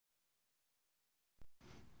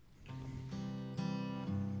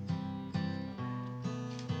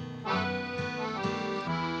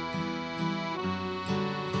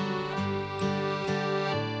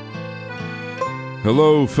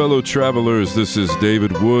Hello, fellow travelers. This is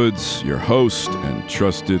David Woods, your host and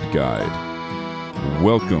trusted guide.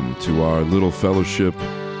 Welcome to our little fellowship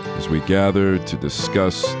as we gather to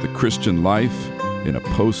discuss the Christian life in a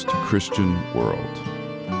post-Christian world.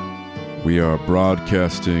 We are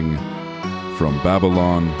broadcasting from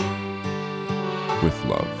Babylon with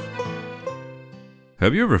love.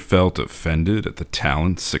 Have you ever felt offended at the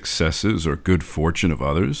talents, successes, or good fortune of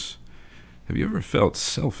others? Have you ever felt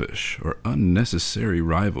selfish or unnecessary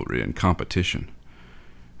rivalry and competition?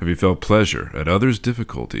 Have you felt pleasure at others'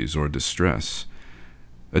 difficulties or distress?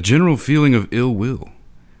 A general feeling of ill will?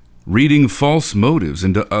 Reading false motives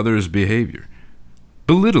into others' behavior?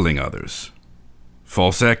 Belittling others?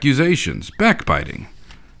 False accusations? Backbiting?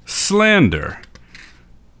 Slander?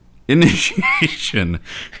 Initiation?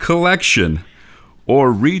 Collection?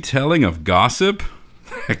 Or retelling of gossip?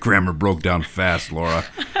 That grammar broke down fast, Laura.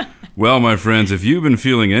 Well, my friends, if you've been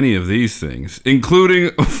feeling any of these things,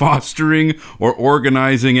 including fostering or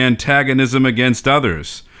organizing antagonism against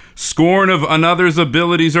others, scorn of another's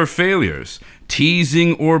abilities or failures,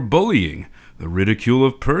 teasing or bullying, the ridicule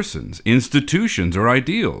of persons, institutions, or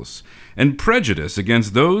ideals, and prejudice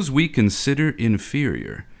against those we consider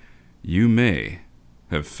inferior, you may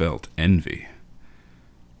have felt envy.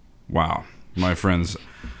 Wow, my friends,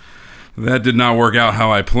 that did not work out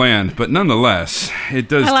how I planned, but nonetheless, it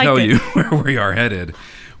does tell you where we are headed.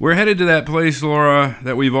 We're headed to that place, Laura,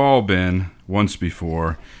 that we've all been once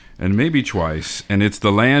before, and maybe twice, and it's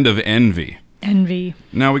the land of envy. Envy.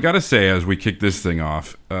 Now, we got to say, as we kick this thing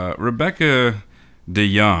off, Rebecca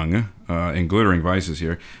DeYoung, in Glittering Vices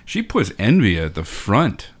here, she puts envy at the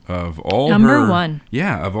front of all Number one.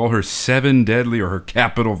 Yeah, of all her 7 deadly or her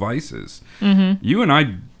capital vices. Mm-hmm. You and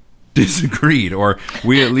I disagreed, or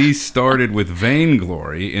we at least started with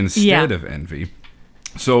vainglory instead of envy.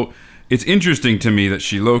 So it's interesting to me that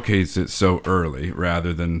she locates it so early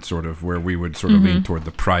rather than sort of where we would sort of lean toward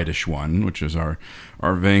the prideish one, which is our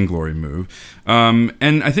vainglory move. And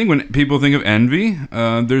I think when people think of envy,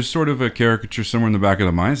 there's sort of a caricature somewhere in the back of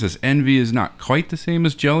the mind that says envy is not quite the same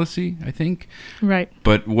as jealousy, I think. Right.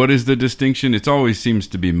 But what is the distinction? It always seems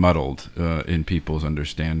to be muddled in people's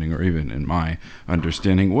understanding, or even in my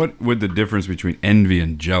understanding. What would the difference between envy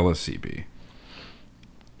and jealousy be?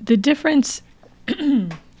 The difference...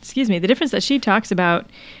 the difference that she talks about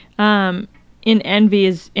in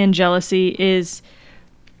envy and jealousy is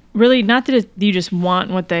really not that you just want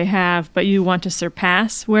what they have, but you want to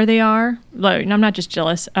surpass where they are. Like, I'm not just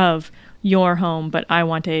jealous of your home, but I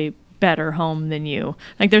want a better home than you.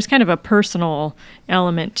 Like, there's kind of a personal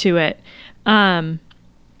element to it.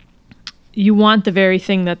 You want the very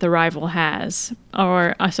thing that the rival has,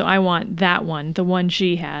 or so I want that one, the one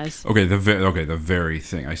she has. Okay, the very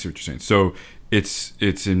thing. I see what you're saying. So it's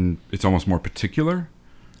almost more particular.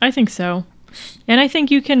 I think so, and I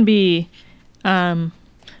think you can be.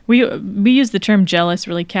 We use the term jealous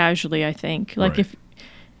really casually. I think, like,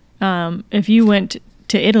 right. If you went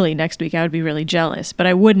to Italy next week, I would be really jealous, but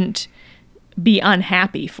I wouldn't be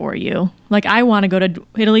unhappy for you. Like, I want to go to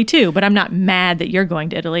Italy too, but I'm not mad that you're going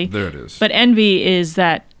to Italy. There it is. But envy is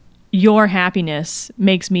that your happiness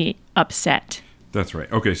makes me upset. That's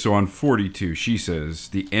right. Okay, so on 42, she says,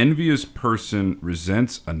 the envious person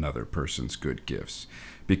resents another person's good gifts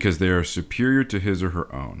because they are superior to his or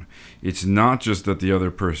her own. It's not just that the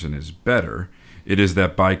other person is better. It is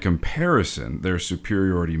that by comparison, their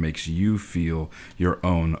superiority makes you feel your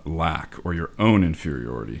own lack or your own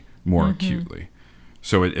inferiority more acutely.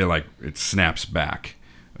 So it snaps back.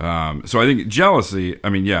 So I think jealousy,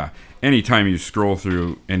 anytime you scroll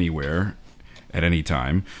through anywhere at any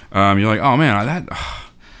time, you're like, oh man,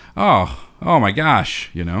 oh my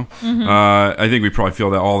gosh, I think we probably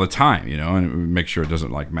feel that all the time, and we make sure it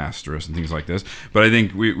doesn't like master us and things like this. But I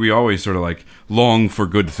think we always sort of like long for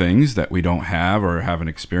good things that we don't have or haven't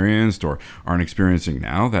experienced or aren't experiencing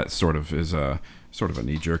now. That sort of is a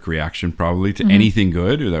knee-jerk reaction probably to anything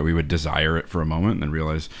good, or that we would desire it for a moment and then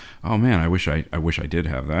realize, oh man, I wish I did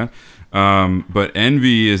have that. But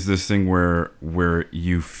envy is this thing where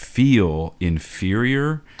you feel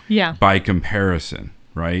inferior by comparison,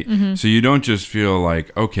 right? So you don't just feel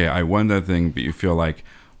like, okay, I won that thing, but you feel like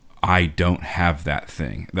I don't have that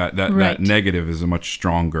thing. That negative is a much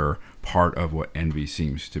stronger part of what envy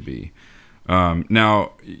seems to be.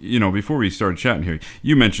 Now, before we started chatting here,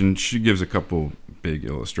 you mentioned she gives a couple big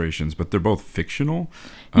illustrations, but they're both fictional.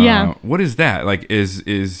 What is that? Like, is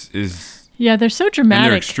Yeah, they're so dramatic.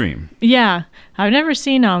 And they're extreme. Yeah. I've never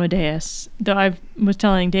seen Amadeus, though I was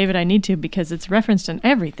telling David I need to because it's referenced in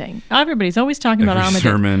everything. Everybody's always talking about Amadeus.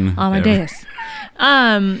 Sermon, Amadeus.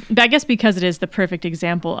 But I guess because it is the perfect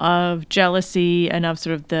example of jealousy and of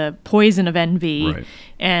sort of the poison of envy, Right.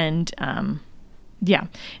 and yeah,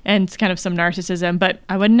 and it's kind of some narcissism. But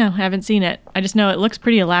I wouldn't know. I haven't seen it. I just know it looks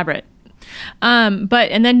pretty elaborate. And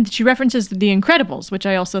then she references The Incredibles, which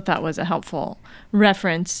I also thought was a helpful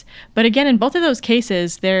reference. But again, in both of those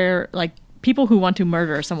cases, they're like people who want to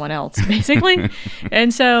murder someone else, basically.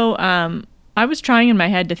 And so I was trying in my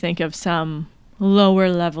head to think of some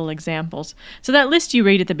lower level examples. So that list you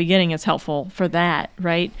read at the beginning is helpful for that,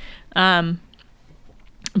 right?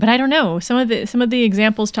 But I don't know. Some of the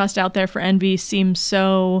examples tossed out there for envy seem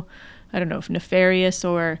so, I don't know, if nefarious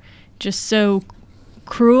or just so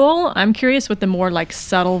cruel. I'm curious what the more like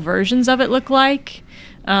subtle versions of it look like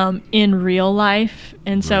in real life.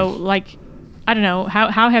 And so, like, I don't know,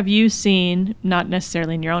 how have you seen, not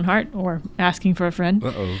necessarily in your own heart or asking for a friend,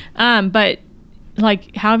 but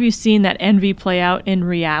like, how have you seen that envy play out in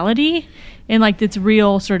reality in like its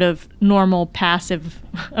real sort of normal, passive,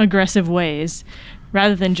 aggressive ways,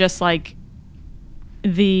 rather than just like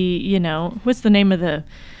what's the name of the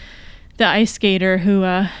ice skater who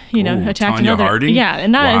attacked Tanya another. Harding? Yeah,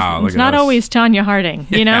 and Wow, it's not always Tanya Harding,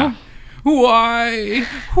 you know? Why?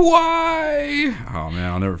 Oh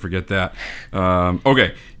man, I'll never forget that.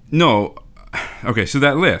 Okay, so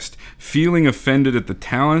that list: feeling offended at the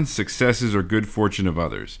talents, successes, or good fortune of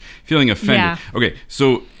others. Feeling offended. Yeah. Okay,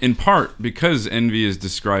 so in part because envy is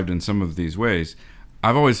described in some of these ways,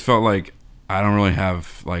 I've always felt like I don't really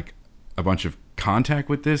have like a bunch of contact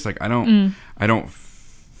with this. Like I don't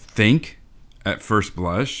think at first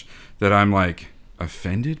blush that I'm like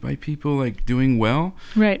offended by people like doing well.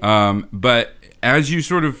 Right. But as you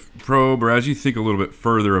sort of probe or as you think a little bit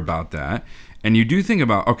further about that, and you do think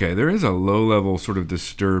about, okay, there is a low level sort of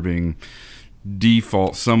disturbing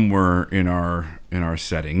default somewhere in our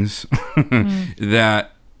settings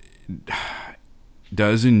that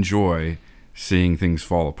does enjoy seeing things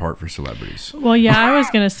fall apart for celebrities. Well, yeah, I was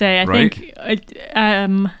going to say, I Right?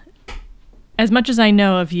 think as much as I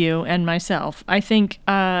know of you and myself, I think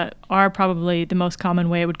our probably the most common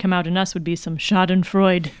way it would come out in us would be some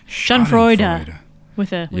Schadenfreude. Schadenfreude.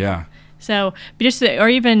 With Yeah. So, but just, or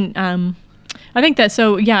even, I think that,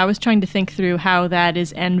 so yeah, I was trying to think through how that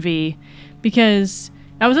is envy, because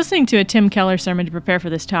I was listening to a Tim Keller sermon to prepare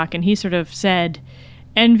for this talk, and he sort of said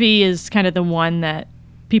envy is kind of the one that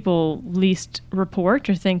people least report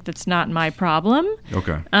or think that's not my problem.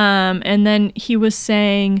 Okay. And then he was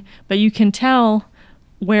saying, but you can tell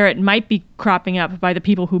where it might be cropping up by the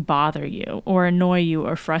people who bother you or annoy you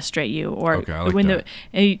or frustrate you, or Okay, I like when that.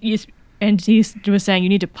 and he was saying you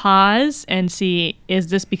need to pause and see, is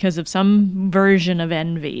this because of some version of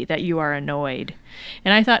envy that you are annoyed?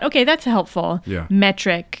 And I thought, okay, that's a helpful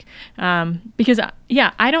metric, because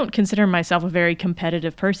I don't consider myself a very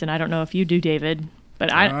competitive person. I don't know if you do, David. But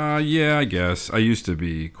yeah, I guess I used to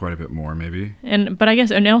be quite a bit more, maybe. But I guess,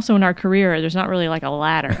 and also in our career, there's not really like a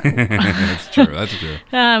ladder. That's true. That's true.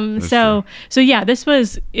 So yeah,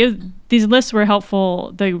 these lists were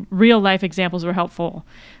helpful. The real life examples were helpful,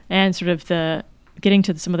 and sort of the getting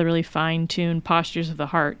to some of the really fine tuned postures of the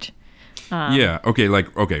heart.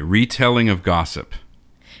 Okay. Retelling of gossip.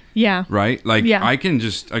 Yeah. Right? Like, Yeah. I can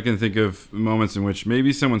think of moments in which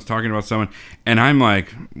maybe someone's talking about someone and I'm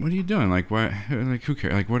like, what are you doing? Like, what? Like, who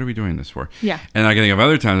cares? Like, what are we doing this for? Yeah. And I can think of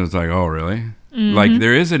other times it's like, oh, really? Like,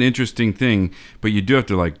 there is an interesting thing, but you do have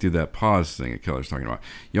to, like, do that pause thing that Keller's talking about.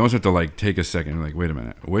 You almost have to, like, take a second and, like, wait a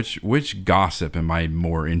minute. Which gossip am I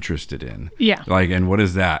more interested in? Yeah. Like, and what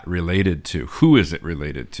is that related to? Who is it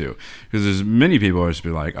related to? Because there's many people who just be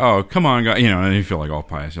like, oh, come on, guys. And you feel, like, all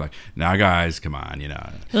pious. You're like, now, guys, come on,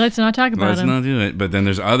 Let's not talk about Let's them. not do it. But then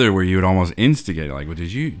there's other where you would almost instigate it. Like, well,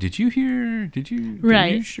 did you hear? Did you?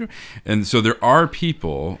 Right. Sure? And so there are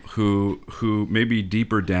people who maybe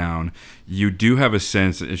deeper down, you do have a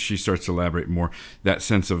sense, as she starts to elaborate more, that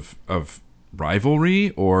sense of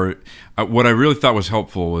rivalry, or what I really thought was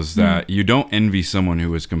helpful was that you don't envy someone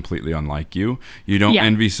who is completely unlike you. You don't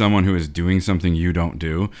envy someone who is doing something you don't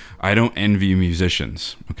do. I don't envy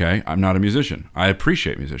musicians, okay? I'm not a musician. I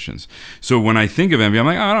appreciate musicians. So when I think of envy, I'm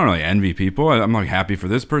like, I don't really envy people. I'm like happy for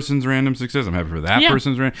this person's random success. I'm happy for that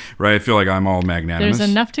person's right? I feel like I'm all magnanimous. There's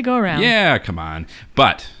enough to go around. Yeah, come on.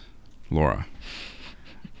 But, Laura,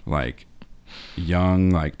 like, young,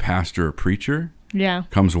 like, pastor or preacher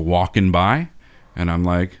comes walking by, and I'm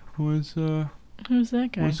like, who's that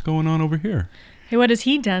guy? what's going on over here? Hey, what has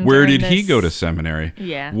he done? Where during did he this? go to seminary?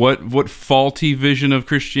 Yeah. What faulty vision of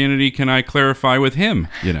Christianity can I clarify with him?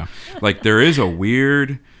 Like, there is a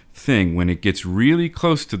weird thing when it gets really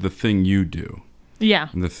close to the thing you do. Yeah.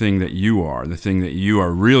 and the thing that you are, the thing that you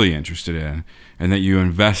are really interested in, and that you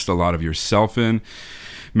invest a lot of yourself in,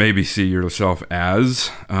 maybe see yourself as,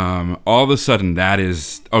 all of a sudden that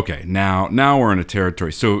is, okay, now we're in a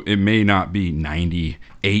territory. So it may not be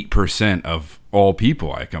 98% of all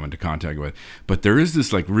people I come into contact with, but there is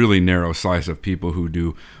this like really narrow slice of people who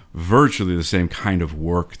do virtually the same kind of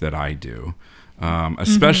work that I do.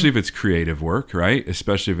 Especially if it's creative work, right?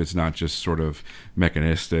 Especially if it's not just sort of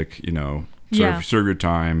mechanistic, serve your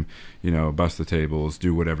time, bust the tables,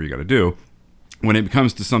 do whatever you got to do. When it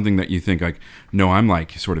comes to something that you think like, no, I'm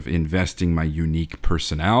like sort of investing my unique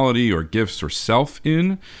personality or gifts or self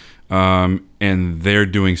in, and they're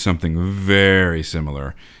doing something very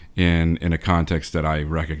similar in a context that I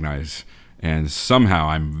recognize, and somehow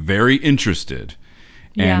I'm very interested,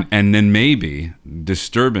 and then maybe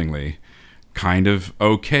disturbingly kind of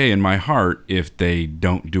okay in my heart if they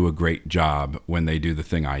don't do a great job when they do the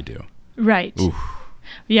thing I do. Right. Oof.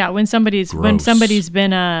 Yeah, when somebody's been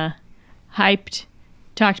hyped,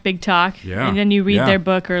 talked big talk, and then you read their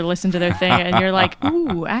book or listen to their thing, and you're like,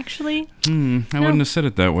 ooh, actually, I wouldn't have said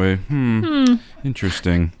it that way.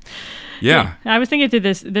 Interesting. Yeah. I was thinking through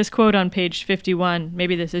this quote on page 51.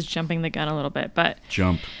 Maybe this is jumping the gun a little bit, but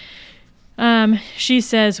jump. She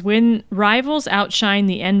says, when rivals outshine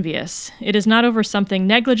the envious, it is not over something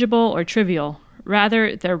negligible or trivial.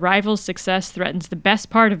 Rather, their rival's success threatens the best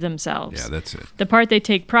part of themselves. Yeah, that's it. The part they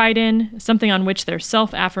take pride in, something on which their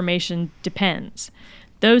self-affirmation depends.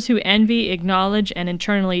 Those who envy acknowledge and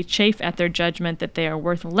internally chafe at their judgment that they are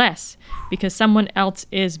worth less because someone else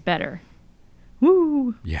is better.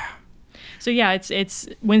 Woo! Yeah. So yeah, it's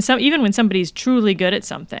when somebody's truly good at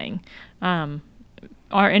something,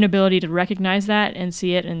 our inability to recognize that and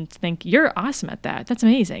see it and think, you're awesome at that. That's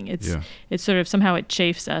amazing. It's sort of somehow it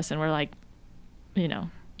chafes us and we're like,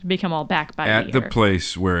 become all back by at the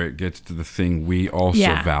place where it gets to the thing we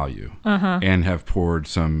also value and have poured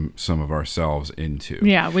some of ourselves into.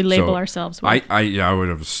 Yeah, we label ourselves with. I would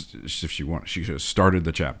have, if she should have started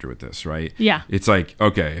the chapter with this, right? Yeah. It's like,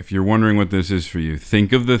 okay, if you're wondering what this is for you,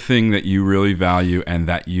 think of the thing that you really value and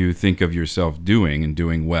that you think of yourself doing and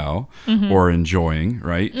doing well or enjoying,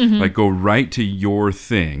 right? Like go right to your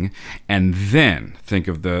thing and then think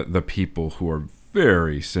of the people who are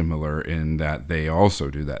very similar in that they also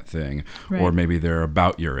do that thing, or maybe they're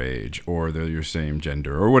about your age, or they're your same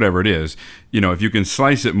gender, or whatever it is. If you can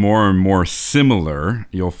slice it more and more similar,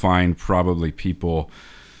 you'll find probably people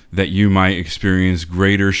that you might experience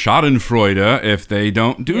greater schadenfreude if they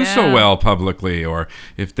don't do so well publicly, or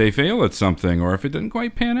if they fail at something, or if it didn't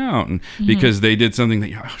quite pan out, and because they did something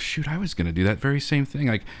that, oh shoot, I was going to do that very same thing,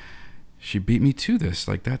 like, she beat me to this.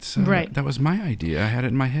 Like, that's that was my idea. I had it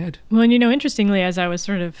in my head. Well, and interestingly, as I was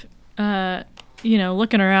sort of,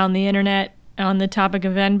 looking around the internet on the topic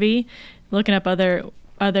of envy, looking up other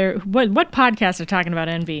what podcasts are talking about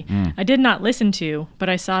envy. I did not listen to, but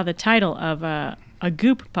I saw the title of a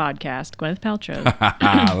Goop podcast, Gwyneth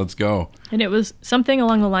Paltrow. Let's go. And it was something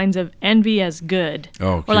along the lines of envy as good.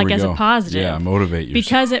 Oh, or like as a positive. Yeah, motivate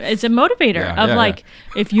yourself. Because it's a motivator of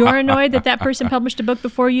if you're annoyed that person published a book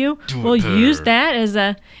before you, we'll use that as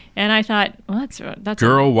a... And I thought, well, that's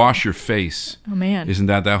Girl, wash your face. Oh, man. Isn't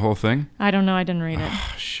that whole thing? I don't know. I didn't read it.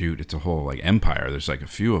 Oh, shoot. It's a whole empire. There's a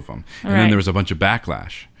few of them. And then there was a bunch of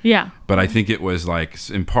backlash. Yeah. But I think it was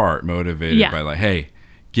in part motivated by hey,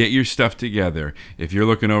 get your stuff together. If you're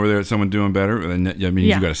looking over there at someone doing better, then that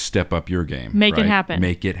means you got to step up your game. Make it happen.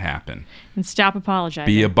 Make it happen. And stop apologizing.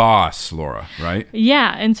 Be a boss, Laura, right?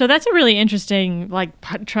 Yeah, and so that's a really interesting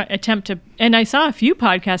attempt to... And I saw a few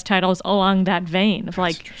podcast titles along that vein of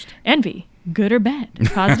envy, good or bad,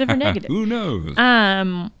 positive or negative. Who knows?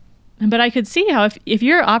 But I could see how if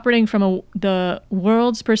you're operating from the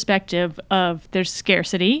world's perspective of there's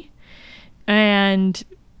scarcity and...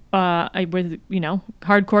 with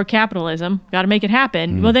hardcore capitalism, got to make it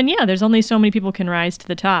happen. Well, then there's only so many people can rise to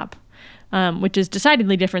the top, which is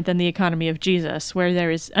decidedly different than the economy of Jesus, where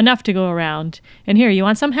there is enough to go around. And here, you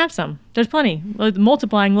want some, have some. There's plenty.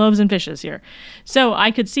 Multiplying loaves and fishes here. So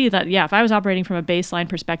I could see that. Yeah, if I was operating from a baseline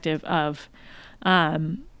perspective of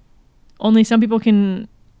only some people can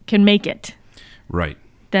make it, right?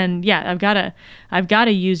 Then I've got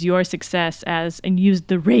to use your success and use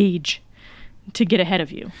the rage to get ahead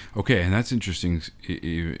of you. Okay, and that's interesting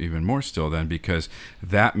even more still then, because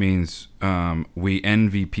that means we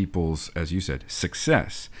envy people's, as you said,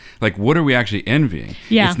 success. Like, what are we actually envying?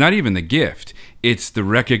 Yeah. It's not even the gift. It's the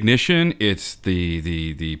recognition. It's the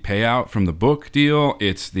payout from the book deal.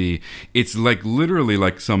 It's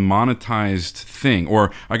literally some monetized thing.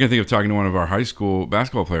 Or I can think of talking to one of our high school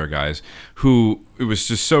basketball player guys who it was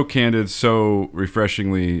just so candid, so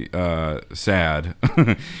refreshingly sad.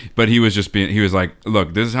 But he was like,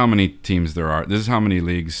 look, this is how many teams there are. This is how many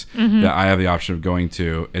leagues that I have the option of going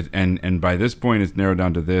to. And by this point, it's narrowed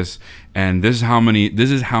down to this. And this is how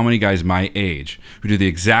many guys my age who do the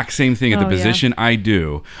exact same thing at the position I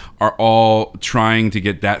do are all trying to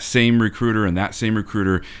get that same recruiter and that same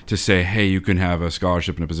recruiter to say, hey, you can have a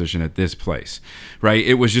scholarship and a position at this place, right?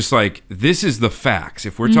 It was just like, this is the facts.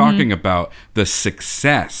 If we're talking about the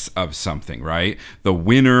success of something, right? The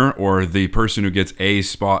winner or the person who gets a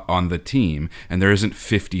spot on the team, and there isn't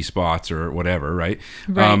 50 spots or whatever, right?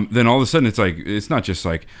 Then all of a sudden it's not just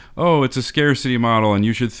like, oh, it's a scarcity model and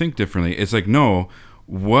you should think differently. It's like, no,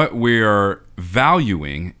 what we are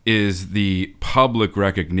valuing is the public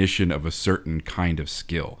recognition of a certain kind of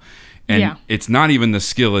skill. And it's not even the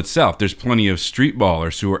skill itself. There's plenty of street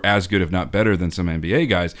ballers who are as good, if not better, than some NBA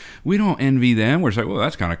guys. We don't envy them. We're just like, well,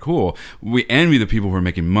 that's kind of cool. We envy the people who are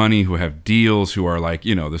making money, who have deals, who are like, the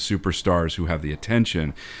superstars who have the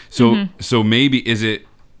attention. So so maybe is it,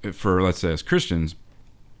 for, let's say, as Christians,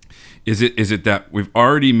 is it that we've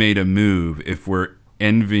already made a move if we're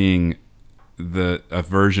envying a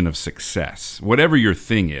version of success, whatever your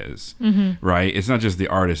thing is, right? It's not just the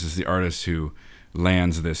artist, it's the artist who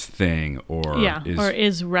lands this thing or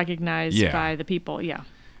is recognized by the people.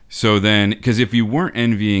 So then, because if you weren't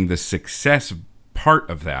envying the success part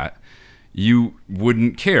of that, you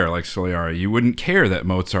wouldn't care, like Soliari. You wouldn't care that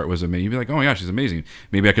Mozart was amazing. You'd be like, oh my gosh, he's amazing.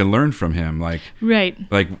 Maybe I can learn from him. Like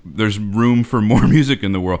there's room for more music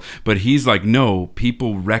in the world. But he's like, no,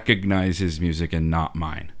 people recognize his music and not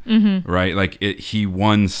mine. Right? Like he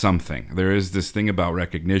won something. There is this thing about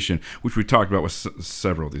recognition, which we talked about with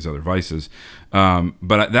several of these other vices.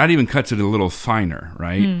 But that even cuts it a little finer,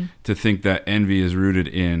 right? To think that envy is rooted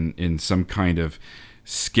in some kind of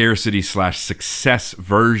scarcity/success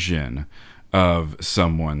version of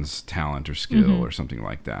someone's talent or skill or something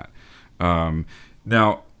like that.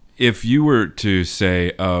 Now, if you were to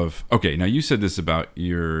say now you said this about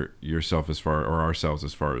yourself or ourselves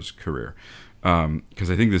as far as career, because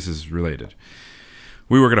I think this is related.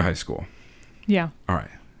 We work at a high school. Yeah. All right.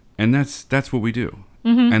 And that's what we do.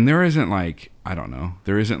 And there isn't like, I don't know,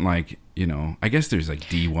 there isn't like, I guess there's like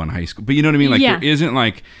D1 high school, but you know what I mean? Like there isn't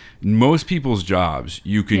like most people's jobs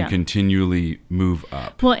you can continually move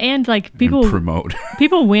up. Well, and like people promote.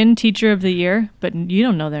 People win Teacher of the Year, but you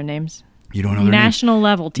don't know their names. You don't know their national names.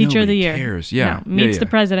 Level Teacher nobody of the Year. Cares. Yeah. Meets the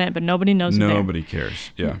president, but nobody knows. Nobody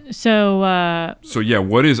cares. Yeah. So.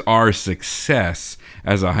 What is our success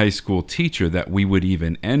as a high school teacher that we would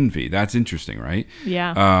even envy? That's interesting, right?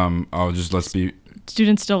 Yeah. Let's be.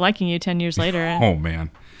 Students still liking you 10 years later. Oh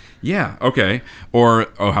man. Yeah. Okay. Or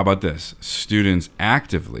how about this? Students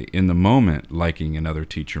actively in the moment liking another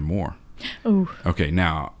teacher more. Oh. Okay.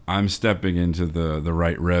 Now I'm stepping into the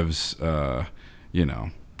right Rev's,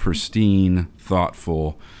 pristine,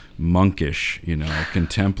 thoughtful, monkish,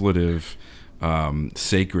 contemplative,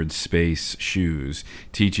 sacred space shoes,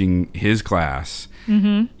 teaching his class,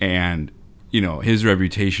 and his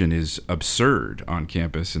reputation is absurd on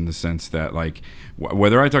campus in the sense that, like,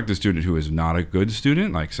 whether I talk to a student who is not a good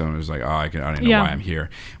student, like someone who's like, I don't know why I'm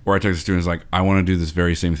here, or I talk to students like, I want to do this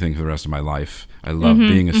very same thing for the rest of my life. I love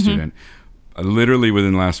being a student. Literally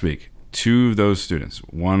within last week, 2 of those students,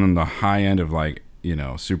 one on the high end of like,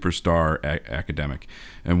 superstar academic,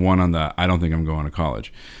 and one on the, I don't think I'm going to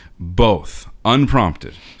college. Both,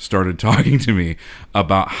 unprompted, started talking to me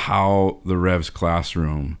about how the Rev's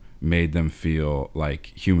classroom made them feel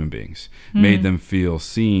like human beings, made them feel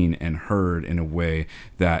seen and heard in a way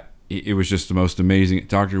that it was just the most amazing.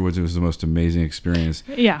 Dr. Woods, it was the most amazing experience.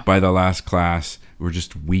 Yeah. By the last class, we're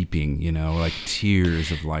just weeping, like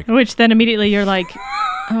tears of like. Which then immediately you're like,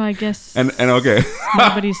 oh, I guess. And okay.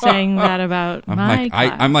 Nobody's saying that about my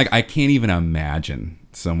class. I'm like, I can't even imagine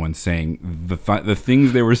someone saying the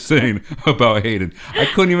things they were saying about Hayden. I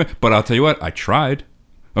couldn't even. But I'll tell you what, I tried.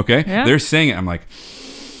 Okay. Yeah. They're saying it. I'm like.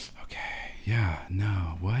 Yeah,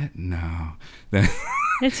 no, what? No.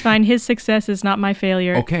 It's fine. His success is not my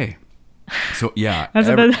failure. Okay. So, yeah. That's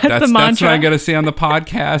the mantra. That's what I got to say on the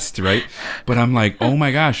podcast, right? But I'm like, oh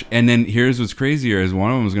my gosh. And then here's what's crazier is one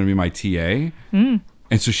of them is going to be my TA. And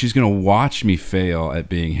so she's going to watch me fail at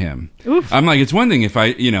being him. Oof. I'm like, it's one thing if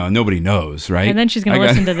I, nobody knows, right? And then she's going to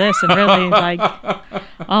listen to this and really like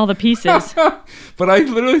all the pieces. But I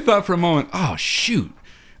literally thought for a moment, oh, shoot.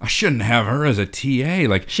 I shouldn't have her as a TA.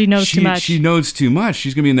 Like she knows too much. She knows too much.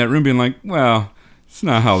 She's gonna be in that room being like, well, It's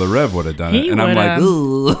not how the Rev would have done it. He And I'm like, would've.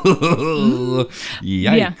 ooh,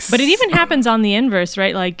 yikes. Yeah, but it even happens on the inverse,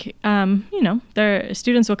 right? Like, their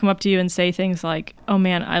students will come up to you and say things like, "Oh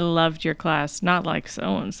man, I loved your class, not like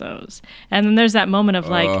so and so's." And then there's that moment of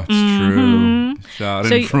like, oh, it's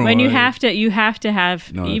true. So when you have to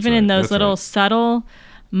have No, that's even right. in those That's little right. subtle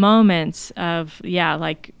moments of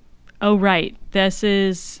like, oh right, this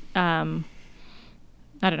is I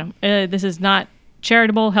don't know, this is not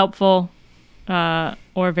charitable, helpful,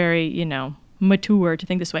 or very mature to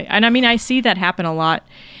think this way. And I mean, I see that happen a lot.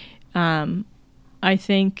 I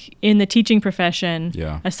think in the teaching profession,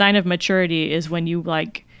 Yeah. a sign of maturity is when you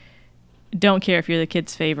like don't care if you're the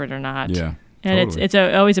kid's favorite or not. Yeah, and totally. it's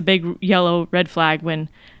always a big yellow red flag when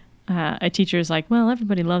a teacher's like, well,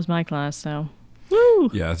 everybody loves my class, so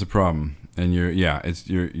woo. Yeah, that's a problem. And you're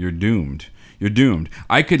doomed. You're doomed.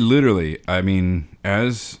 I could literally, I mean,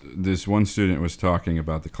 as this one student was talking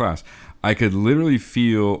about the class, I could literally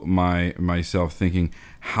feel myself thinking,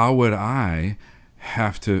 how would I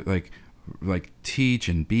have to like teach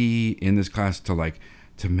and be in this class to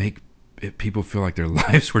make people feel like their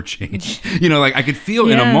lives were changed. Like I could feel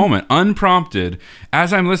in a Yeah. moment, unprompted,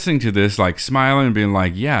 as I'm listening to this, like smiling and being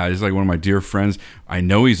like, yeah, he's like one of my dear friends. I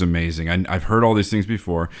know he's amazing. I've heard all these things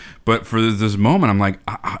before, but for this moment, I'm like,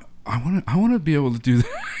 I want to be able to do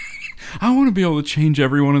that. I want to be able to change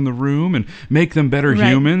everyone in the room and make them better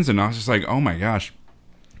Right. humans. And I was just like, oh my gosh.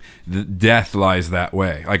 The death lies that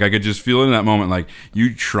way. Like I could just feel it in that moment. Like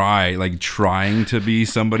you trying to be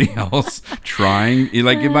somebody else,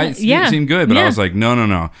 it might seem good, but I was like,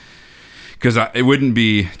 no, because it wouldn't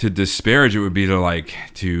be to disparage. It would be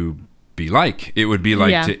to be like. It would be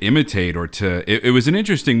like to imitate or to. It was an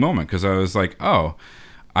interesting moment because I was like, oh,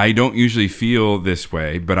 I don't usually feel this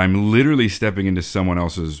way, but I'm literally stepping into someone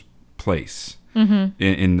else's place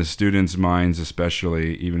in the students' minds,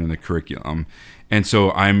 especially even in the curriculum. And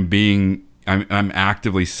so I'm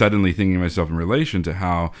actively suddenly thinking of myself in relation to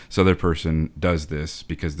how this other person does this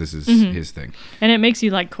because this is his thing. And it makes you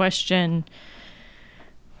like question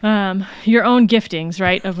your own giftings,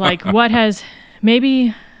 right? Of like what has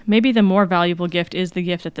maybe the more valuable gift is the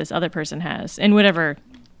gift that this other person has in whatever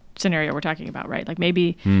scenario we're talking about, right? Like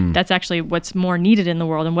maybe that's actually what's more needed in the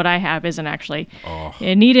world, and what I have isn't actually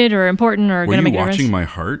needed or important or going to make a difference. Were you watching my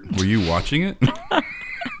heart? Were you watching it?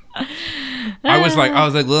 I was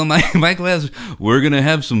like, well, my class, we're gonna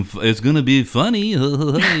have it's gonna be funny,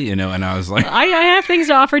 and I was like, I have things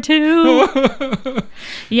to offer too.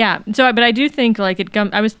 Yeah. So, but I do think like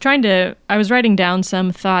I was writing down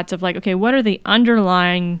some thoughts of like, okay, what are the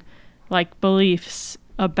underlying like beliefs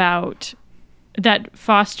about that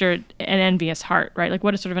fostered an envious heart, right? Like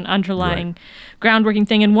what is sort of an underlying groundworking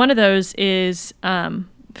thing? And one of those is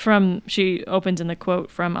she opens in the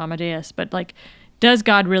quote from Amadeus, but like, does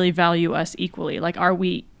God really value us equally? Like, are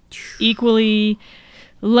we equally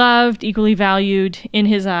loved, equally valued in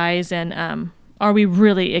his eyes? And are we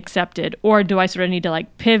really accepted? Or do I sort of need to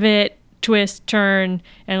like pivot, twist, turn,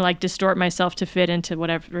 and like distort myself to fit into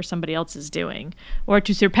whatever somebody else is doing or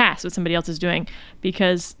to surpass what somebody else is doing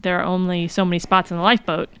because there are only so many spots in the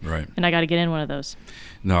lifeboat. Right. And I got to get in one of those.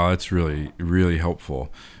 No, that's really, really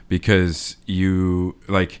helpful because you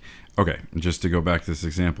okay, just to go back to this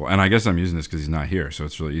example, and I guess I'm using this because he's not here, so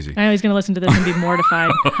it's really easy. I know he's going to listen to this and be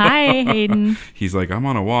mortified. Hi, Hayden. He's like, I'm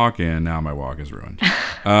on a walk, and now my walk is ruined.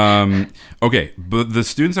 Okay, but the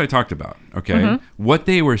students I talked about, okay, what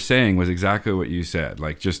they were saying was exactly what you said,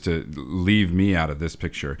 like just to leave me out of this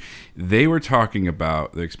picture. They were talking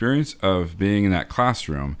about the experience of being in that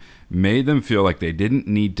classroom made them feel like they didn't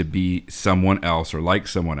need to be someone else or like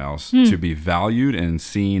someone else to be valued and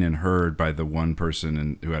seen and heard by the one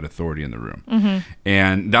person who had authority in the room.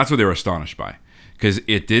 And that's what they were astonished by. Because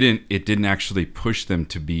it didn't actually push them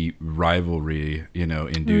to be rivalry,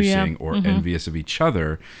 inducing or envious of each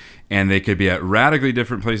other, and they could be at radically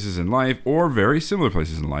different places in life or very similar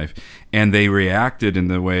places in life, and they reacted in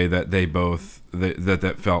the way that they both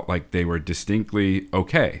that felt like they were distinctly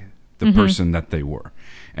okay, the person that they were,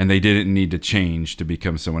 and they didn't need to change to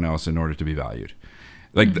become someone else in order to be valued.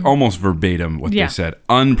 Like almost verbatim what they said,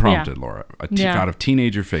 unprompted, Laura, out of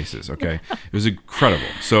teenager faces. Okay, it was incredible.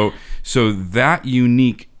 So that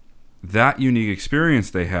unique experience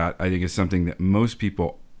they had, I think, is something that most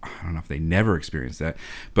people, I don't know if they never experienced that,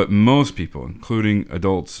 but most people, including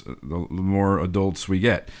adults, the more adults we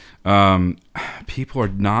get, people are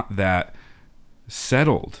not that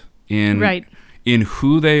settled in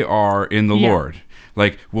who they are in the Lord.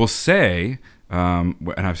 Like we'll say.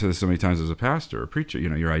 And I've said this so many times as a pastor or preacher,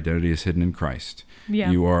 your identity is hidden in Christ. Yeah.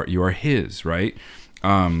 You are his, right?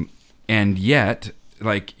 And yet,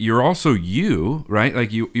 like, you're also you, right?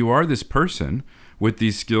 Like you are this person with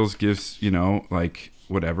these skills, gifts, like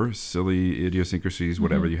whatever, silly idiosyncrasies,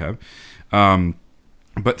 whatever you have.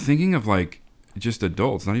 But thinking of like just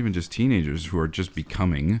adults, not even just teenagers who are just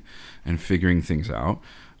becoming and figuring things out,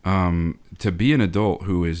 to be an adult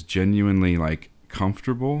who is genuinely like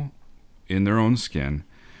comfortable in their own skin,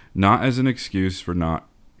 not as an excuse for not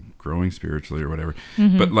growing spiritually or whatever,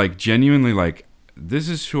 but like genuinely like, this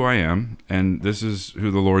is who I am, and this is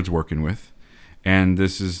who the Lord's working with, and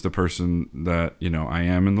this is the person that I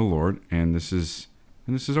am in the Lord, and this is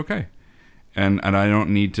okay, and I don't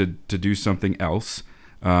need to do something else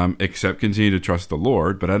except continue to trust the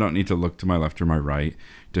Lord, but I don't need to look to my left or my right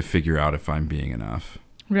to figure out if I'm being enough.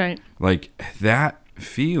 Right. Like that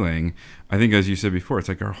feeling, I think, as you said before, it's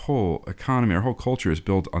like our whole economy, our whole culture is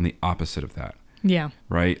built on the opposite of that. Yeah.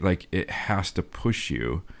 Right? Like it has to push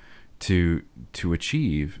you to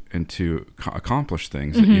achieve and to accomplish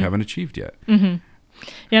things that you haven't achieved yet. Yeah,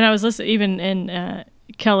 and I was listening even in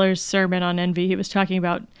Keller's sermon on envy. He was talking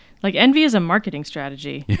about like envy is a marketing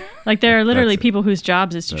strategy. Like there are literally people whose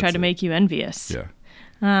jobs is to try to make you envious. Yeah.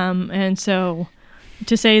 And so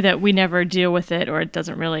to say that we never deal with it, or it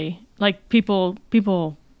doesn't really, like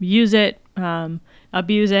people use it,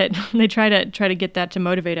 abuse it. They try to get that to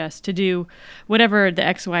motivate us to do whatever the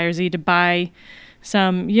X, Y, or Z, to buy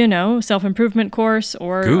some, self-improvement course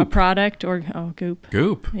or Goop. a product or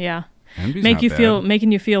Goop. Yeah. Envy's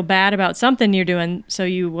Making you feel bad about something you're doing, so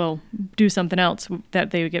you will do something else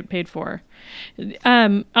that they would get paid for.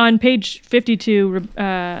 On page 52,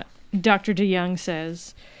 Dr. DeYoung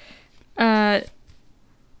says,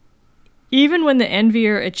 even when the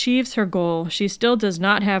envier achieves her goal, she still does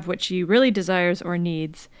not have what she really desires or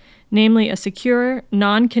needs, namely a secure,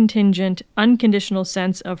 non-contingent, unconditional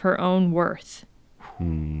sense of her own worth. Could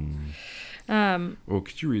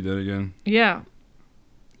you read that again? Yeah.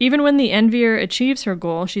 Even when the envier achieves her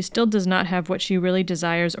goal, she still does not have what she really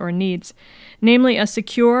desires or needs, namely a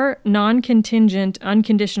secure, non-contingent,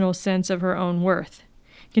 unconditional sense of her own worth.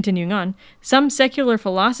 Continuing on, some secular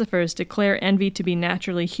philosophers declare envy to be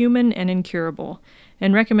naturally human and incurable,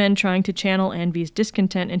 and recommend trying to channel envy's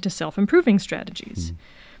discontent into self-improving strategies.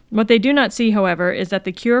 What they do not see, however, is that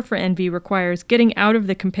the cure for envy requires getting out of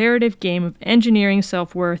the comparative game of engineering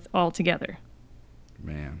self-worth altogether.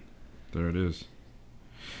 Man, there it is.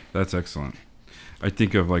 That's excellent. I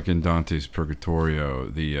think of like in Dante's Purgatorio,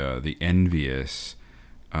 the envious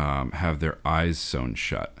have their eyes sewn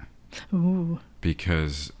shut. Ooh.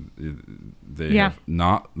 Because they have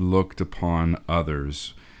not looked upon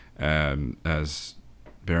others as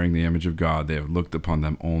bearing the image of God. They have looked upon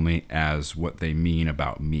them only as what they mean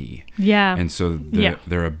about me. Yeah. And so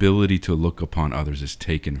their ability to look upon others is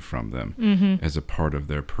taken from them as a part of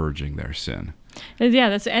their purging their sin. Yeah,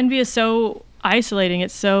 that's envy is so isolating.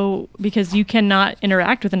 It's so, because you cannot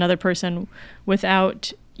interact with another person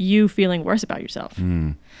without you feeling worse about yourself.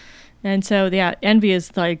 And so, envy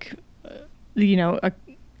is like,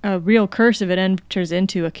 a real curse if it enters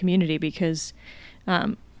into a community, because,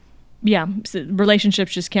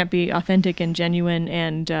 relationships just can't be authentic and genuine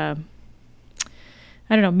and,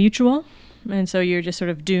 mutual. And so you're just sort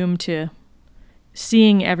of doomed to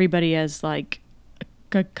seeing everybody as like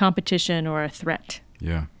a competition or a threat.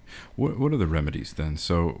 Yeah. What are the remedies then?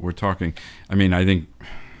 So we're talking, I think,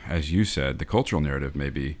 as you said, the cultural narrative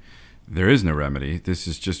maybe there is no remedy. This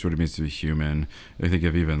is just what it means to be human. I think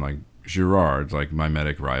of even like Girard's like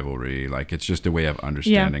mimetic rivalry, like it's just a way of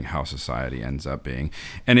understanding how society ends up being,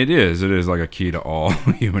 and it is like a key to all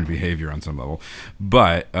human behavior on some level.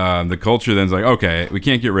 But the culture then's like, okay, we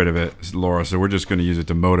can't get rid of it, Laura, so we're just going to use it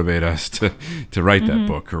to motivate us to write that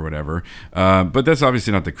book or whatever. But that's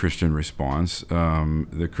obviously not the Christian response.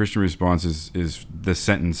 The Christian response is the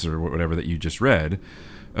sentence or whatever that you just read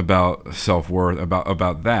about self-worth,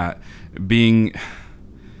 about that being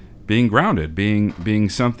grounded, being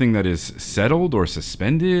something that is settled or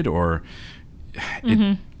suspended or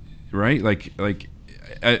right? Like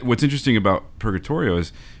what's interesting about Purgatorio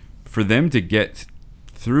is for them to get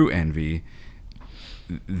through envy,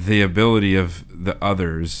 the ability of the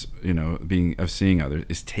others, seeing others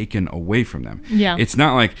is taken away from them. Yeah. It's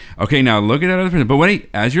not like, okay, now look at that other person, but wait,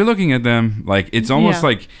 as you're looking at them, like it's almost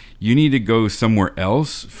like you need to go somewhere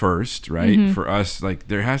else first, right? For us, like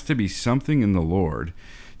there has to be something in the Lord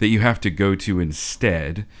that you have to go to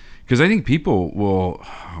instead, Because I think people will,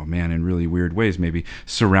 oh man, in really weird ways, maybe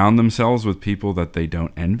surround themselves with people that they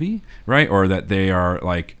don't envy, right? Or that they are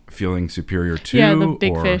like feeling superior to. Yeah, the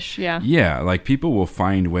big fish. Yeah. Yeah, like people will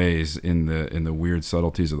find ways in the weird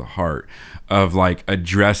subtleties of the heart of like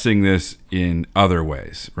addressing this in other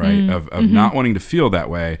ways, right? Of not wanting to feel that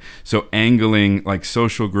way. So angling like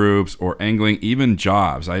social groups or angling even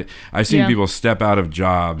jobs. I've seen people step out of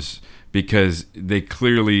jobs because they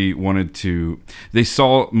clearly they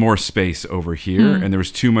saw more space over here and there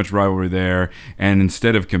was too much rivalry there. And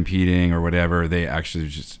instead of competing or whatever, they actually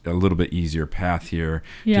just a little bit easier path here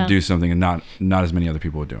to do something and not as many other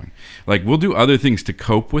people are doing. Like we'll do other things to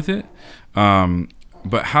cope with it.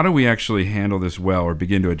 But how do we actually handle this well or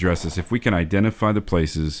begin to address this? If we can identify the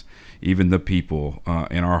places, even the people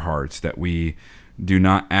in our hearts that we do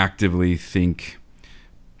not actively think,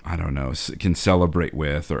 I don't know, can celebrate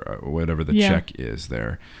with or whatever the check is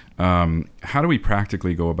there. How do we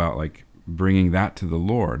practically go about like bringing that to the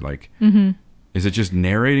Lord? Like, is it just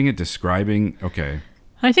narrating it, describing? Okay.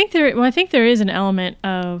 I think there is an element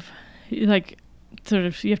of like sort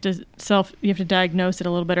of you have to diagnose it a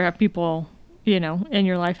little bit or have people, in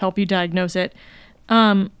your life help you diagnose it.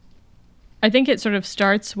 I think it sort of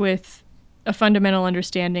starts with a fundamental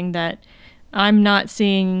understanding that I'm not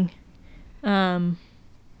seeing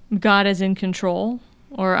God as in control,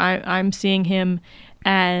 or I'm seeing him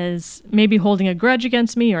as maybe holding a grudge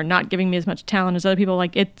against me or not giving me as much talent as other people.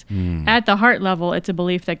 Like it's at the heart level, it's a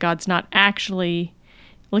belief that God's not actually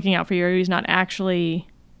looking out for you, or he's not actually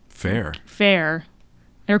fair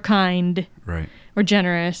or kind, right, or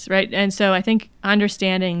generous, right? And so I think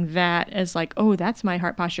understanding that as like, oh, that's my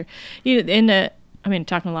heart posture.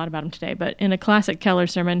 Talking a lot about him today, but in a classic Keller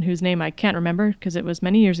sermon, whose name I can't remember because it was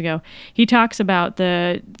many years ago, he talks about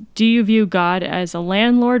do you view God as a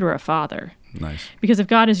landlord or a father? Nice. Because if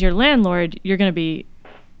God is your landlord, you're going to be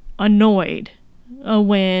annoyed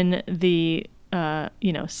when the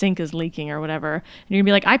sink is leaking or whatever. And you're going to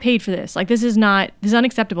be like, I paid for this. Like, this is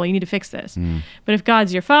unacceptable. You need to fix this. But if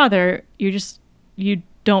God's your father, you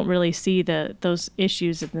don't really see those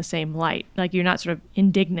issues in the same light. Like, you're not sort of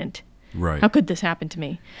indignant. Right. How could this happen to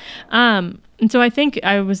me? And so I think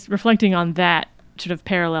I was reflecting on that sort of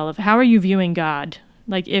parallel of how are you viewing God?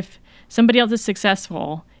 Like if somebody else is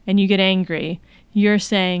successful and you get angry, you're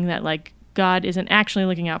saying that like God isn't actually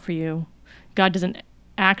looking out for you. God doesn't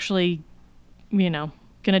actually, going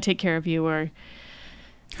to take care of you,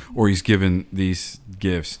 or he's given these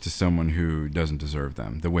gifts to someone who doesn't deserve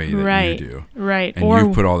them the way that you do. Right. And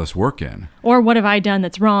you've put all this work in. Or what have I done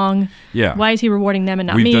that's wrong? Yeah. Why is he rewarding them and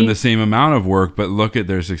not me? We've done the same amount of work, but look at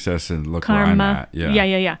their success and look Karma. where I'm at.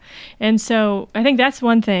 Yeah. And so I think that's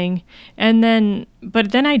one thing.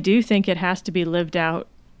 But then I do think it has to be lived out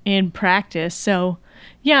in practice. So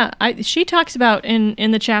she talks about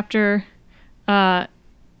in the chapter,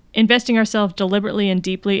 investing ourselves deliberately and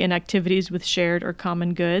deeply in activities with shared or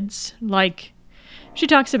common goods. Like she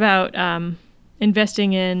talks about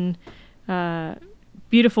investing in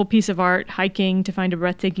beautiful piece of art, hiking to find a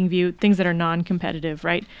breathtaking view, things that are non-competitive,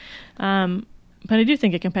 right? But I do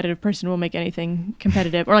think a competitive person will make anything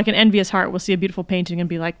competitive. Or like an envious heart will see a beautiful painting and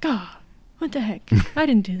be like, God, what the heck? I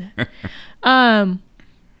didn't do that.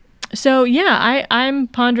 I'm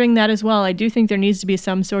pondering that as well. I do think there needs to be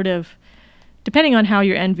some sort of, depending on how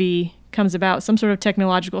your envy comes about, some sort of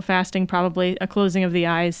technological fasting, probably a closing of the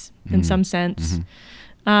eyes in some sense,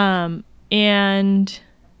 and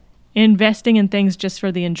investing in things just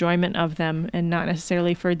for the enjoyment of them and not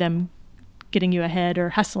necessarily for them getting you ahead or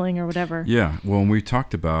hustling or whatever. Yeah. Well, we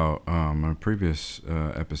talked about on a previous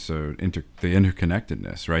episode, the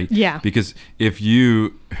interconnectedness, right? Yeah. Because if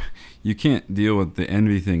you can't deal with the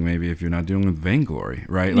envy thing, maybe if you're not dealing with vainglory,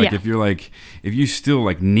 right? Like if you still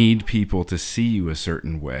like need people to see you a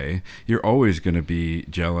certain way, you're always going to be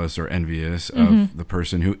jealous or envious of the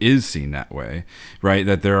person who is seen that way, right?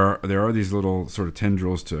 That there are these little sort of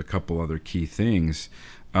tendrils to a couple other key things.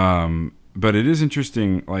 But it is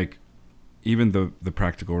interesting, like, even the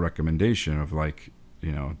practical recommendation of like,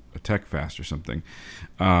 a tech fast or something,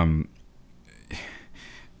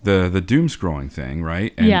 the doom scrolling thing,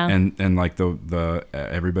 right? And like the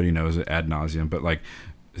everybody knows it ad nauseum, but like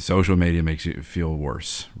social media makes you feel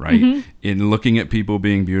worse, right? In looking at people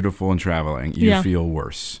being beautiful and traveling, you feel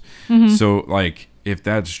worse. So like if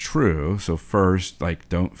that's true, so first, like,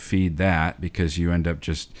 don't feed that, because you end up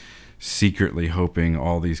just secretly hoping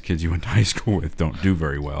all these kids you went to high school with don't do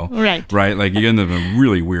very well. Right. Right? Like you end up in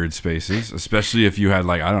really weird spaces, especially if you had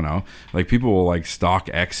like, I don't know, like people will like stalk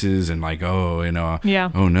exes and like, oh, you know, Yeah.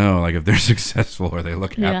 oh no, like if they're successful or they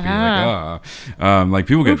look happy, Yeah. like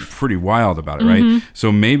people get pretty wild about it, right?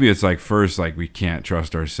 So maybe it's like first, like we can't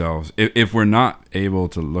trust ourselves. If we're not able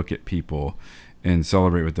to look at people and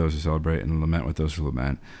celebrate with those who celebrate and lament with those who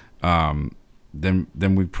lament,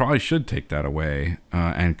 then we probably should take that away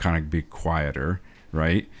and kind of be quieter,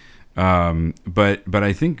 right? But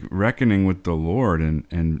I think reckoning with the Lord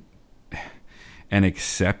and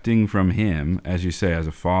accepting from Him, as you say, as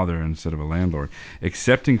a father instead of a landlord,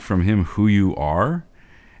 accepting from Him who you are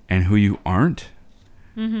and who you aren't.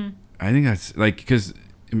 I think that's like, because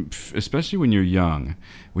especially when you're young,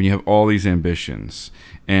 when you have all these ambitions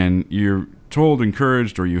and you're told,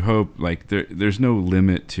 encouraged, or you hope, like there's no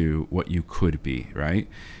limit to what you could be, right?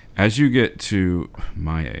 As you get to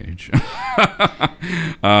my age,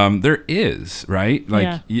 there is, right?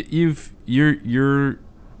 Like you're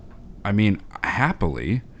I mean,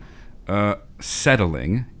 happily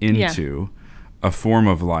settling into a form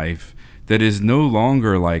of life that is no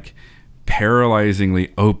longer like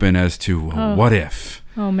paralyzingly open as to what if.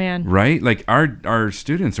 Oh man. Right? Like our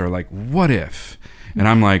students are like, what if? And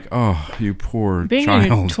I'm like, oh, you poor Being child. in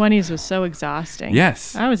your 20s was so exhausting.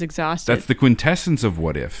 Yes. I was exhausted. That's the quintessence of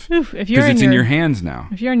what if. Oof, Because it's in your hands now.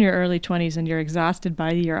 If you're in your early 20s and you're exhausted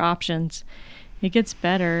by your options, it gets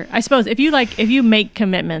better. I suppose if you make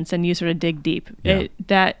commitments and you sort of dig deep,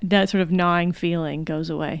 that sort of gnawing feeling goes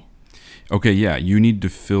away. Okay, yeah. You need to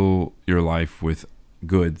fill your life with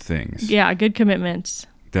good things. Yeah, good commitments.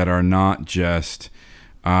 That are not just...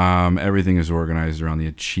 everything is organized around the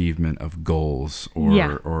achievement of goals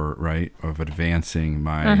or right, of advancing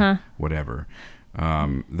my whatever.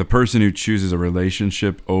 The person who chooses a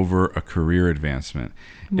relationship over a career advancement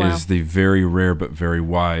is the very rare but very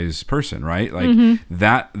wise person, right? Like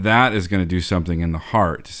that is going to do something in the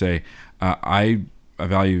heart to say, I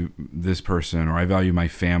value this person, or I value my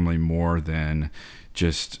family more than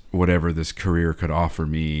just whatever this career could offer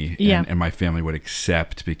me and my family would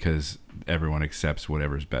accept, because everyone accepts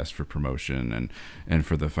whatever's best for promotion and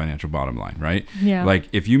for the financial bottom line, right? Yeah. Like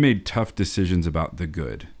if you made tough decisions about the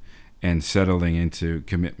good and settling into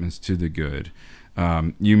commitments to the good,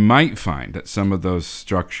 you might find that some of those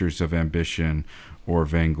structures of ambition or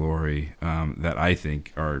vainglory that I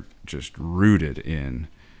think are just rooted in,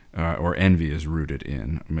 or envy is rooted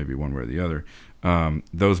in, maybe one way or the other,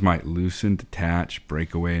 those might loosen, detach,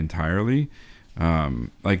 break away entirely.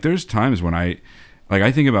 Like there's times when I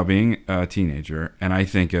think about being a teenager, and I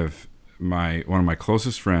think of one of my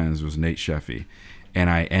closest friends was Nate Sheffy, and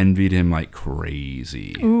I envied him like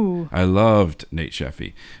crazy. Ooh. I loved Nate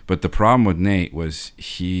Sheffy, but the problem with Nate was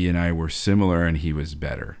he and I were similar, and he was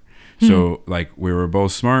better. So like we were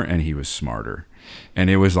both smart, and he was smarter. And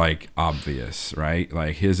it was like obvious, right?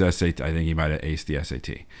 Like his SAT, I think he might have aced the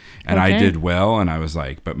SAT. And I did well, and I was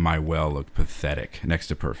like, but my well looked pathetic next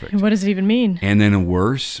to perfect. What does it even mean? And then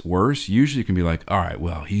worse, usually can be like, all right,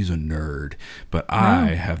 well, he's a nerd, but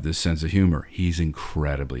I have this sense of humor. He's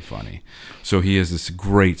incredibly funny. So he has this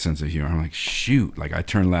great sense of humor. I'm like, shoot, like I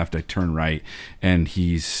turn left, I turn right, and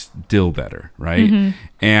he's still better, right?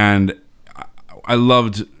 And I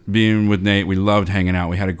loved being with Nate. We loved hanging out.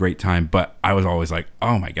 We had a great time. But I was always like,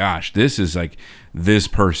 oh my gosh, this is like this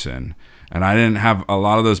person. And I didn't have a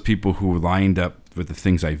lot of those people who lined up with the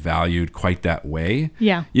things I valued quite that way.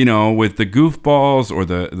 Yeah. You know, with the goofballs or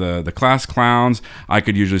the class clowns, I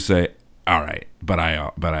could usually say, all right, but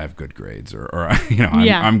I have good grades, or you know,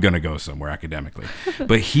 I'm going to go somewhere academically.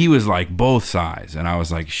 But he was like both sides. And I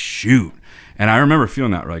was like, shoot. And I remember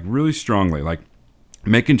feeling that like really strongly, like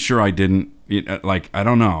making sure I didn't, like, I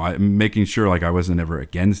don't know, making sure like I wasn't ever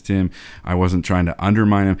against him. I wasn't trying to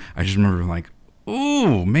undermine him. I just remember like,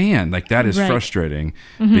 oh man, like that is frustrating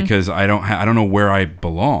because I don't know where I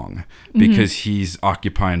belong because he's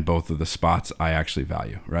occupying both of the spots I actually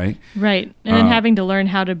value. Right. Right. And then having to learn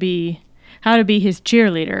how to be his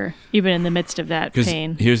cheerleader, even in the midst of that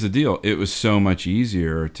pain. Here's the deal. It was so much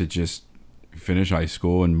easier to just finish high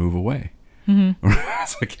school and move away.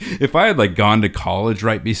 It's like if I had like gone to college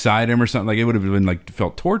right beside him or something, like it would have been like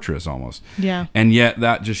felt torturous almost. Yeah. And yet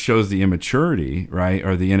that just shows the immaturity, right,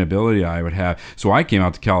 or the inability I would have. So I came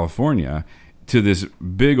out to California to this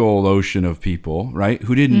big old ocean of people, right,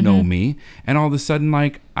 who didn't know me, and all of a sudden,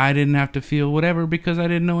 like I didn't have to feel whatever because I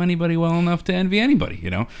didn't know anybody well enough to envy anybody. You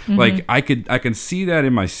know, like I can see that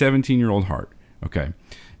in my 17-year-old heart. Okay,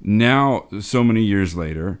 now so many years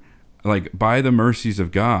later, like by the mercies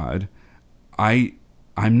of God,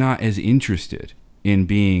 I'm not as interested in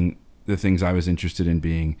being the things I was interested in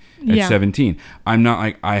being at Yeah. 17. I'm not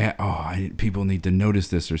like people need to notice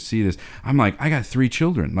this or see this. I'm like, I got 3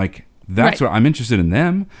 children. Like that's Right. what I'm interested in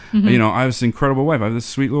them. You know, I have this incredible wife. I have this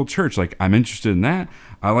sweet little church. Like I'm interested in that.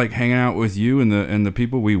 I like hanging out with you and the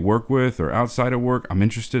people we work with or outside of work. I'm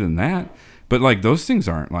interested in that. But like those things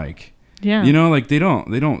aren't like, Yeah. you know, like they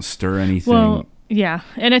don't stir anything. Well, yeah,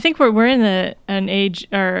 and I think we're in an age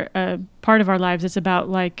or a part of our lives. It's about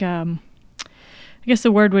like I guess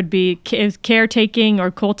the word would be caretaking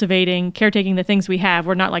or caretaking the things we have.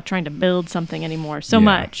 We're not like trying to build something anymore so Yeah.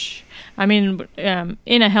 much. I mean,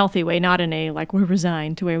 in a healthy way, not in a like we're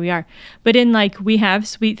resigned to where we are, but in like we have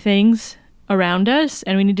sweet things around us,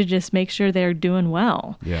 and we need to just make sure they're doing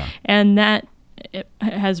well. Yeah. And that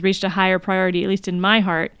has reached a higher priority, at least in my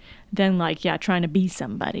heart, than like trying to be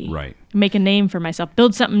somebody. Right. Make a name for myself.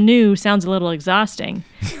 Build something new sounds a little exhausting.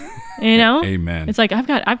 You know? Amen. It's like I've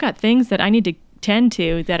got things that I need to tend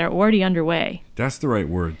to that are already underway. That's the right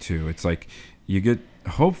word too. It's like you get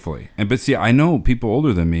hopefully, but see, I know people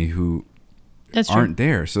older than me who That's true. aren't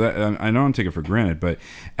there. So that, I don't take it for granted, but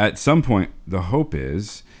at some point, the hope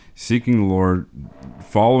is seeking the Lord,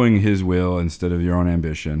 following His will instead of your own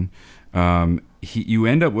ambition. You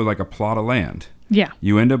end up with like a plot of land. Yeah.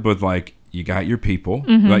 You end up with like you got your people,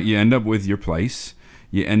 like you end up with your place.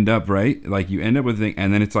 You end up you end up with thing,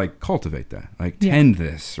 and then it's like cultivate that, like tend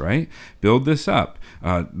this, right? Build this up.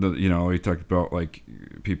 We talked about like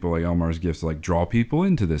people like Elmar's gifts, like draw people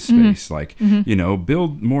into this space, like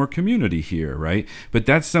build more community here, right? But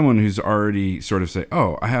that's someone who's already sort of say,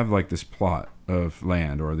 oh, I have like this plot of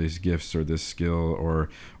land, or these gifts, or this skill,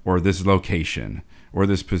 or this location, or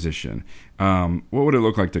this position. What would it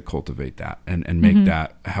look like to cultivate that and make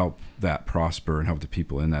that help that prosper and help the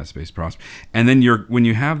people in that space prosper? And then when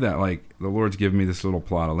you have that, like the Lord's given me this little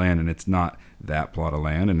plot of land, and it's not that plot of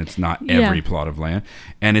land, and it's not every plot of land,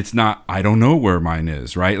 and it's not, I don't know where mine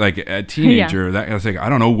is, right? Like a teenager, that guy's like, I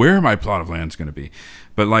don't know where my plot of land's going to be.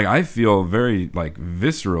 But like, I feel very like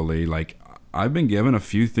viscerally, like I've been given a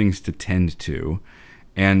few things to tend to,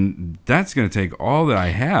 and that's going to take all that I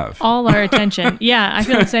have. All our attention. Yeah, I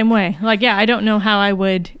feel the same way. Like, I don't know how I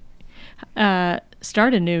would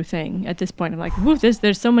start a new thing at this point. I'm like,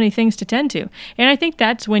 there's so many things to tend to. And I think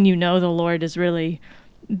that's when you know the Lord is really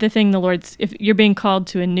the thing if you're being called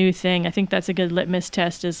to a new thing, I think that's a good litmus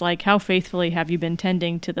test is like, how faithfully have you been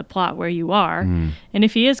tending to the plot where you are? And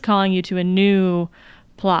if He is calling you to a new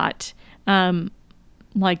plot, how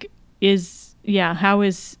is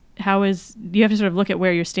you have to sort of look at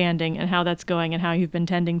where you're standing and how that's going and how you've been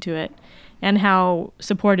tending to it and how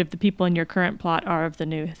supportive the people in your current plot are of the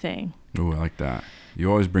new thing. Oh, I like that.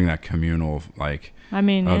 You always bring that communal, like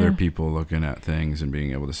other people looking at things and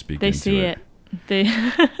being able to speak into it. They see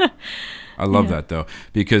it. I love that though,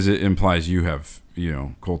 because it implies you have,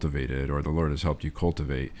 cultivated, or the Lord has helped you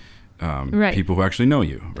cultivate people who actually know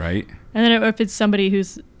you, right? And then if it's somebody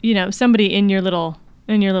who's, somebody in your little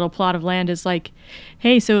plot of land is like,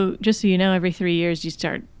 hey, so just so you know, every 3 years you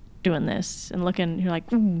start doing this and looking, you're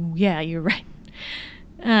like, ooh, yeah, you're right.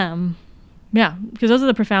 Yeah, because those are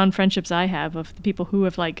the profound friendships I have of the people who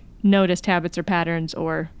have like noticed habits or patterns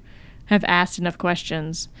or have asked enough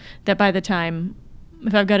questions that by the time,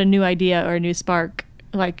 if I've got a new idea or a new spark,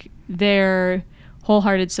 like their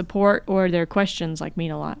wholehearted support or their questions like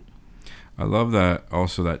mean a lot. I love that.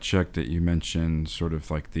 Also, that check that you mentioned, sort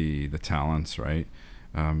of like the talents, right?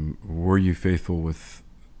 Were you faithful with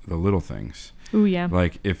the little things? Ooh, yeah.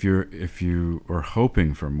 Like if you are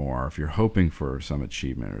hoping for more, if you're hoping for some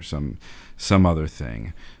achievement or some other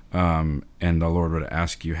thing, and the Lord would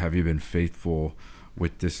ask you, have you been faithful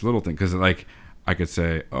with this little thing? Because like I could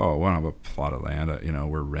say, oh, well, I don't have a plot of land,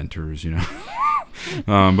 we're renters,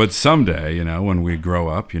 but someday, when we grow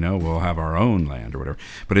up, we'll have our own land or whatever.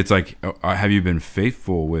 But it's like, have you been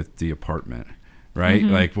faithful with the apartment? Right?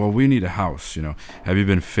 Like, well, we need a house, have you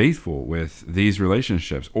been faithful with these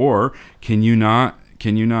relationships? Or can you not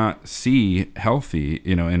see healthy,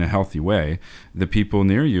 in a healthy way, the people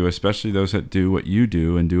near you, especially those that do what you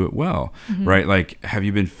do and do it well, right? Like, have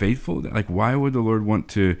you been faithful? Like, why would the Lord want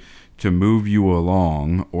to move you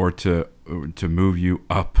along or to move you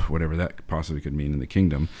up, whatever that possibly could mean in the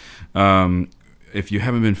kingdom, if you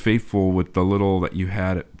haven't been faithful with the little that you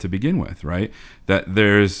had to begin with, right? That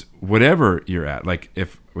there's whatever you're at. Like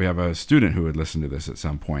if we have a student who would listen to this at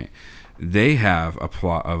some point, they have a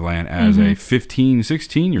plot of land as a 15,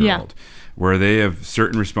 16-year-old where they have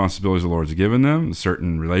certain responsibilities the Lord's given them,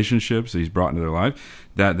 certain relationships that He's brought into their life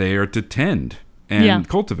that they are to tend and Yeah.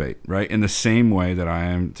 cultivate, right? In the same way that I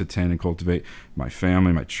am to tend and cultivate my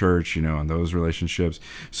family, my church, and those relationships.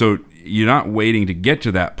 So you're not waiting to get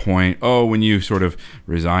to that point. Oh, when you sort of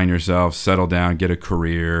resign yourself, settle down, get a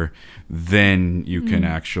career, then you can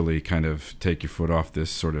actually kind of take your foot off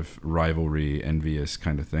this sort of rivalry, envious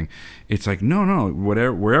kind of thing. It's like, no,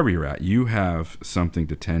 wherever you're at, you have something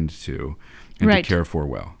to tend to and Right. to care for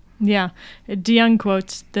well. Yeah. DeYoung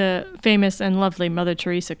quotes the famous and lovely Mother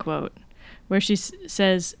Teresa quote, where she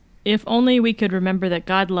says, "If only we could remember that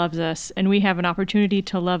God loves us and we have an opportunity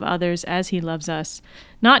to love others as he loves us,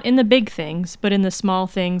 not in the big things, but in the small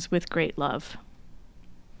things with great love."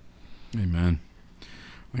 Amen.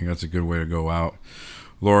 I think that's a good way to go out.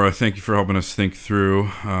 Laura, thank you for helping us think through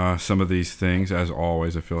some of these things. As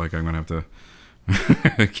always, I feel like I'm going to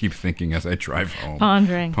have to keep thinking as I drive home.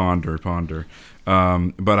 Pondering. Ponder.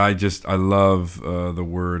 But I love the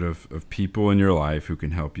word of people in your life who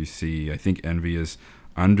can help you see. I think envy is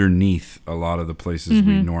underneath a lot of the places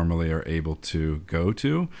we normally are able to go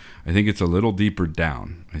to. I think it's a little deeper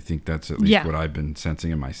down. I think that's at least what I've been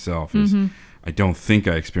sensing in myself is I don't think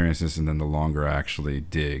I experienced this, and then the longer I actually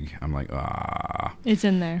dig, I'm like, It's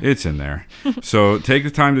in there. it's in there. So take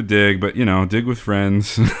the time to dig, but dig with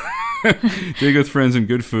friends. Dig with friends and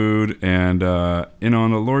good food, and and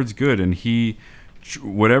the Lord's good, and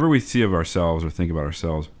whatever we see of ourselves or think about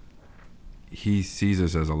ourselves, he sees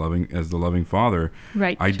us as the loving Father.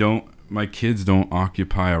 Right. My kids don't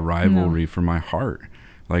occupy a rivalry for my heart.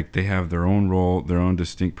 Like, they have their own role, their own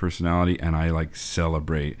distinct personality, and I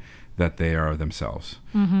celebrate that they are themselves.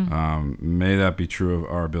 May that be true of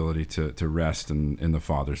our ability to rest in the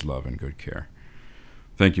Father's love and good care.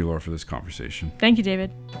 Thank you, Laura, for this conversation. Thank you,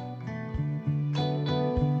 David.